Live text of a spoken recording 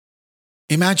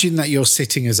Imagine that you're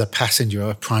sitting as a passenger of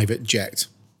a private jet,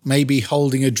 maybe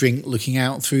holding a drink looking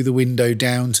out through the window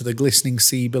down to the glistening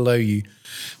sea below you,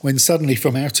 when suddenly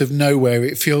from out of nowhere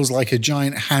it feels like a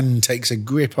giant hand takes a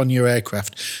grip on your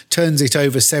aircraft, turns it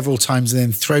over several times and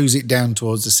then throws it down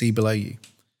towards the sea below you.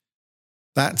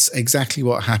 That's exactly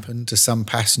what happened to some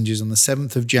passengers on the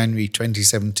 7th of January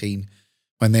 2017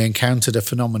 when they encountered a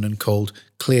phenomenon called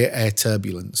clear air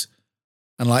turbulence.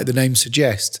 And like the name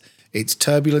suggests, it's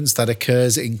turbulence that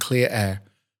occurs in clear air,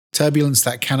 turbulence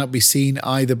that cannot be seen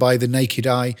either by the naked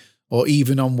eye or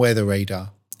even on weather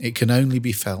radar. It can only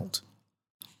be felt.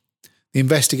 The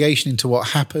investigation into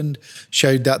what happened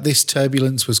showed that this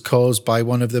turbulence was caused by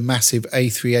one of the massive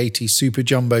A380 super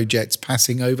jumbo jets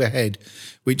passing overhead,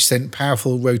 which sent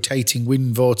powerful rotating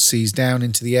wind vortices down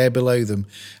into the air below them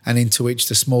and into which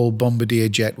the small bombardier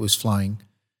jet was flying.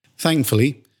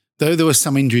 Thankfully, though there were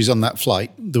some injuries on that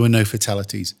flight, there were no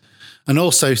fatalities. And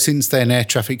also, since then, air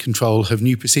traffic control have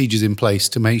new procedures in place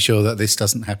to make sure that this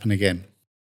doesn't happen again.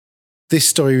 This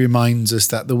story reminds us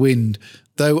that the wind,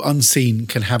 though unseen,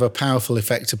 can have a powerful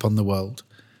effect upon the world.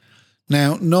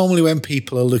 Now, normally when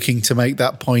people are looking to make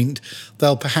that point,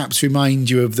 they'll perhaps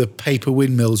remind you of the paper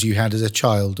windmills you had as a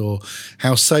child, or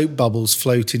how soap bubbles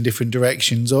float in different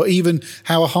directions, or even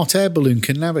how a hot air balloon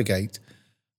can navigate.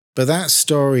 But that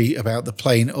story about the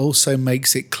plane also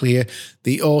makes it clear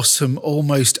the awesome,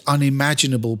 almost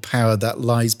unimaginable power that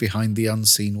lies behind the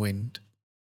unseen wind.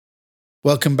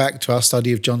 Welcome back to our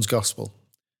study of John's Gospel.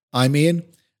 I'm Ian,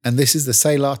 and this is the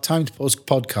Selah Time to Pause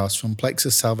podcast from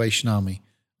Plexus Salvation Army,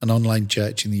 an online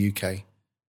church in the UK.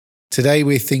 Today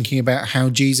we're thinking about how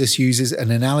Jesus uses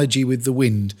an analogy with the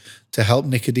wind to help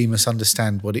Nicodemus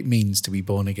understand what it means to be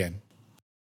born again.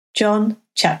 John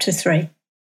chapter 3.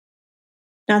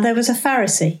 Now there was a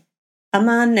Pharisee, a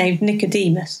man named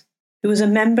Nicodemus, who was a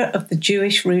member of the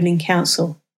Jewish ruling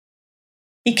council.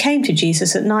 He came to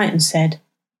Jesus at night and said,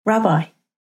 "Rabbi,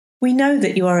 we know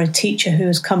that you are a teacher who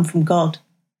has come from God,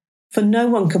 for no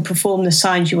one could perform the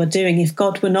signs you are doing if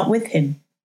God were not with him."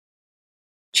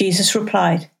 Jesus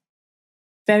replied,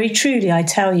 "Very truly I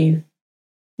tell you,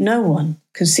 no one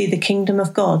can see the kingdom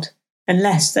of God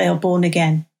unless they are born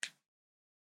again."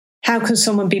 "How can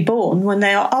someone be born when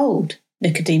they are old?"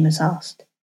 Nicodemus asked.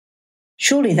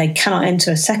 "Surely they cannot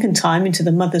enter a second time into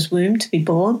the mother's womb to be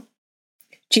born."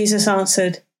 Jesus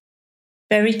answered,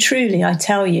 "Very truly I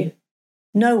tell you,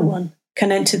 no one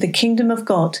can enter the kingdom of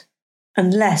God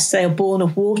unless they are born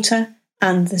of water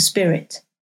and the Spirit.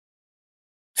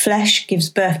 Flesh gives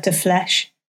birth to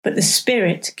flesh, but the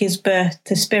Spirit gives birth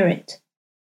to spirit.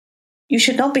 You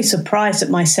should not be surprised at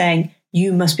my saying,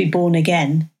 'You must be born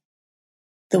again.'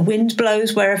 The wind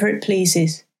blows wherever it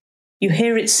pleases. You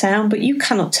hear its sound, but you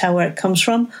cannot tell where it comes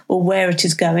from or where it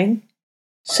is going.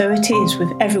 So it is with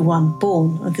everyone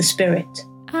born of the Spirit."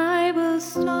 I will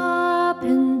stop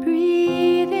and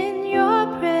breathe in your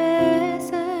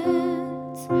presence.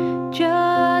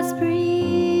 Just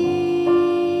breathe.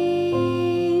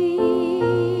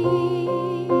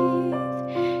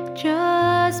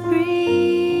 Just breathe.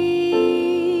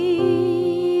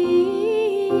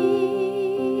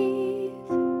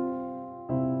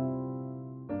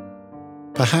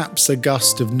 Perhaps a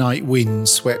gust of night wind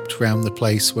swept round the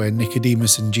place where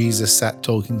Nicodemus and Jesus sat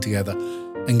talking together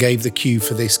and gave the cue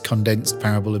for this condensed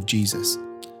parable of Jesus.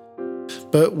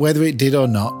 But whether it did or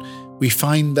not, we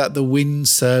find that the wind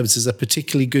serves as a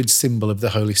particularly good symbol of the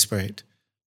Holy Spirit.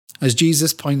 As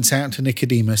Jesus points out to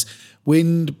Nicodemus,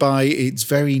 wind by its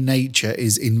very nature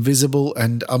is invisible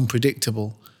and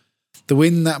unpredictable. The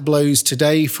wind that blows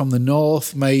today from the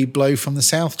north may blow from the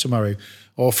south tomorrow,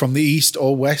 or from the east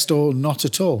or west, or not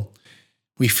at all.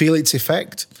 We feel its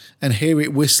effect and hear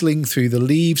it whistling through the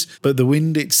leaves, but the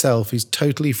wind itself is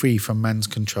totally free from man's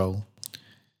control.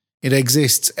 It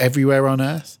exists everywhere on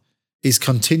earth, is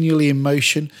continually in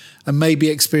motion, and may be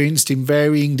experienced in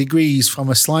varying degrees, from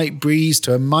a slight breeze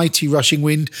to a mighty rushing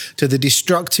wind to the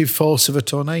destructive force of a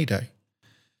tornado.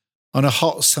 On a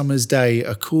hot summer's day,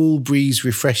 a cool breeze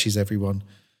refreshes everyone.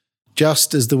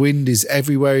 Just as the wind is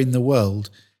everywhere in the world,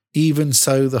 even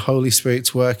so the Holy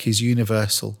Spirit's work is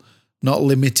universal, not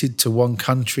limited to one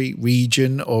country,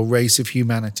 region, or race of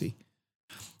humanity.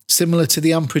 Similar to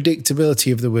the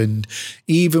unpredictability of the wind,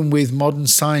 even with modern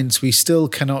science, we still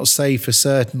cannot say for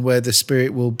certain where the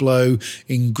Spirit will blow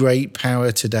in great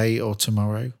power today or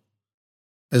tomorrow.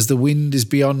 As the wind is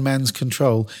beyond man's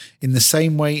control, in the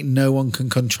same way no one can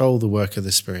control the work of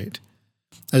the Spirit.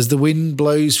 As the wind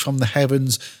blows from the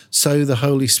heavens, so the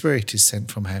Holy Spirit is sent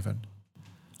from heaven.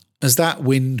 As that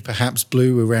wind perhaps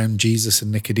blew around Jesus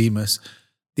and Nicodemus,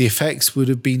 the effects would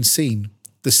have been seen.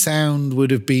 The sound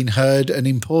would have been heard, and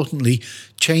importantly,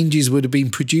 changes would have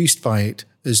been produced by it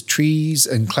as trees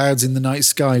and clouds in the night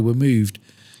sky were moved,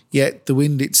 yet the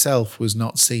wind itself was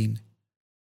not seen.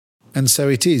 And so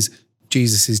it is,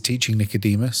 Jesus is teaching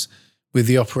Nicodemus, with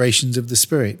the operations of the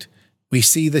Spirit. We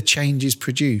see the changes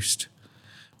produced.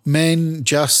 Men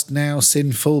just now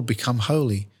sinful become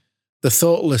holy. The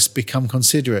thoughtless become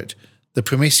considerate. The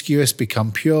promiscuous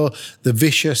become pure. The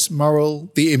vicious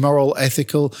moral. The immoral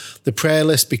ethical. The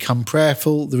prayerless become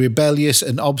prayerful. The rebellious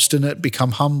and obstinate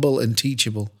become humble and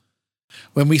teachable.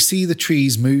 When we see the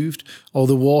trees moved, or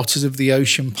the waters of the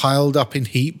ocean piled up in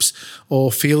heaps,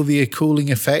 or feel the cooling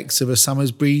effects of a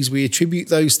summer's breeze, we attribute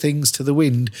those things to the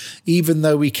wind, even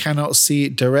though we cannot see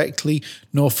it directly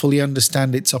nor fully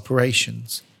understand its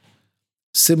operations.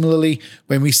 Similarly,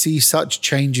 when we see such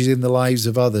changes in the lives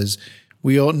of others,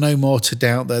 we ought no more to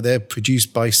doubt that they're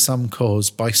produced by some cause,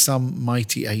 by some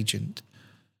mighty agent.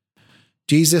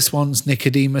 Jesus wants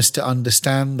Nicodemus to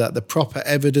understand that the proper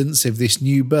evidence of this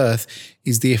new birth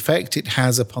is the effect it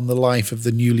has upon the life of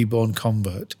the newly born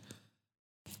convert.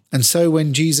 And so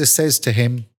when Jesus says to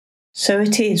him, "So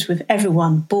it is with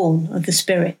everyone born of the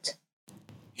Spirit,"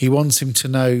 he wants him to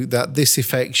know that this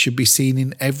effect should be seen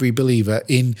in every believer,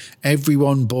 in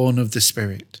everyone born of the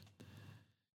Spirit.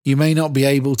 You may not be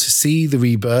able to see the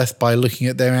rebirth by looking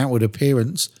at their outward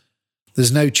appearance.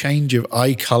 There's no change of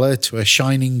eye colour to a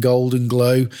shining golden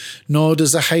glow, nor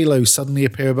does a halo suddenly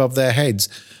appear above their heads,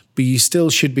 but you still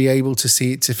should be able to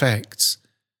see its effects.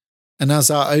 And as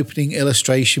our opening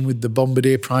illustration with the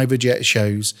Bombardier private jet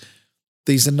shows,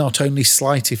 these are not only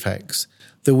slight effects.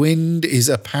 The wind is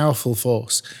a powerful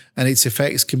force, and its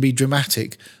effects can be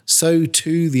dramatic. So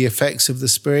too the effects of the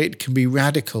Spirit can be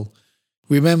radical.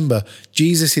 Remember,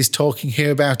 Jesus is talking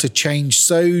here about a change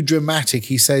so dramatic,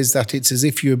 he says that it's as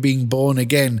if you are being born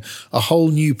again, a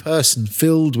whole new person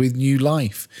filled with new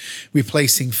life,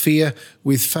 replacing fear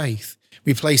with faith,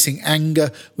 replacing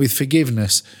anger with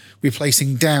forgiveness,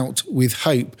 replacing doubt with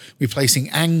hope, replacing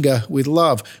anger with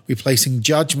love, replacing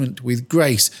judgment with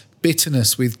grace,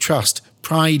 bitterness with trust,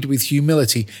 pride with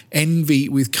humility, envy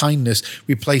with kindness,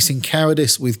 replacing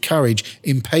cowardice with courage,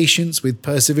 impatience with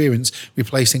perseverance,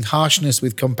 replacing harshness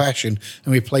with compassion,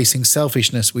 and replacing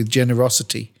selfishness with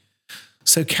generosity.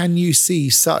 So can you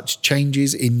see such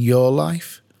changes in your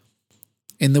life?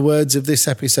 In the words of this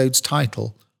episode's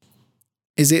title,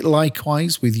 is it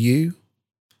likewise with you?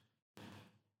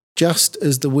 Just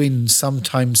as the wind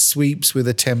sometimes sweeps with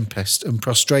a tempest and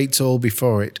prostrates all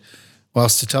before it,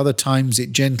 whilst at other times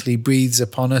it gently breathes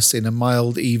upon us in a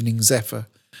mild evening zephyr,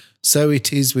 so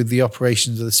it is with the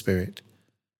operations of the Spirit.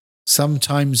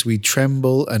 Sometimes we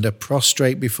tremble and are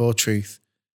prostrate before truth,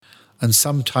 and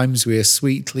sometimes we are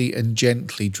sweetly and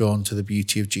gently drawn to the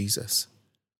beauty of Jesus.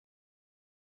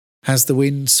 Has the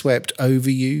wind swept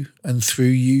over you and through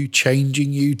you,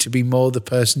 changing you to be more the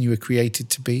person you were created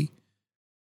to be?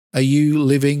 Are you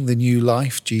living the new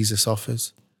life Jesus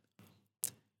offers?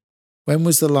 When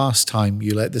was the last time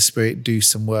you let the Spirit do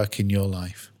some work in your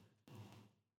life?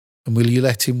 And will you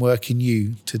let him work in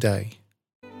you today?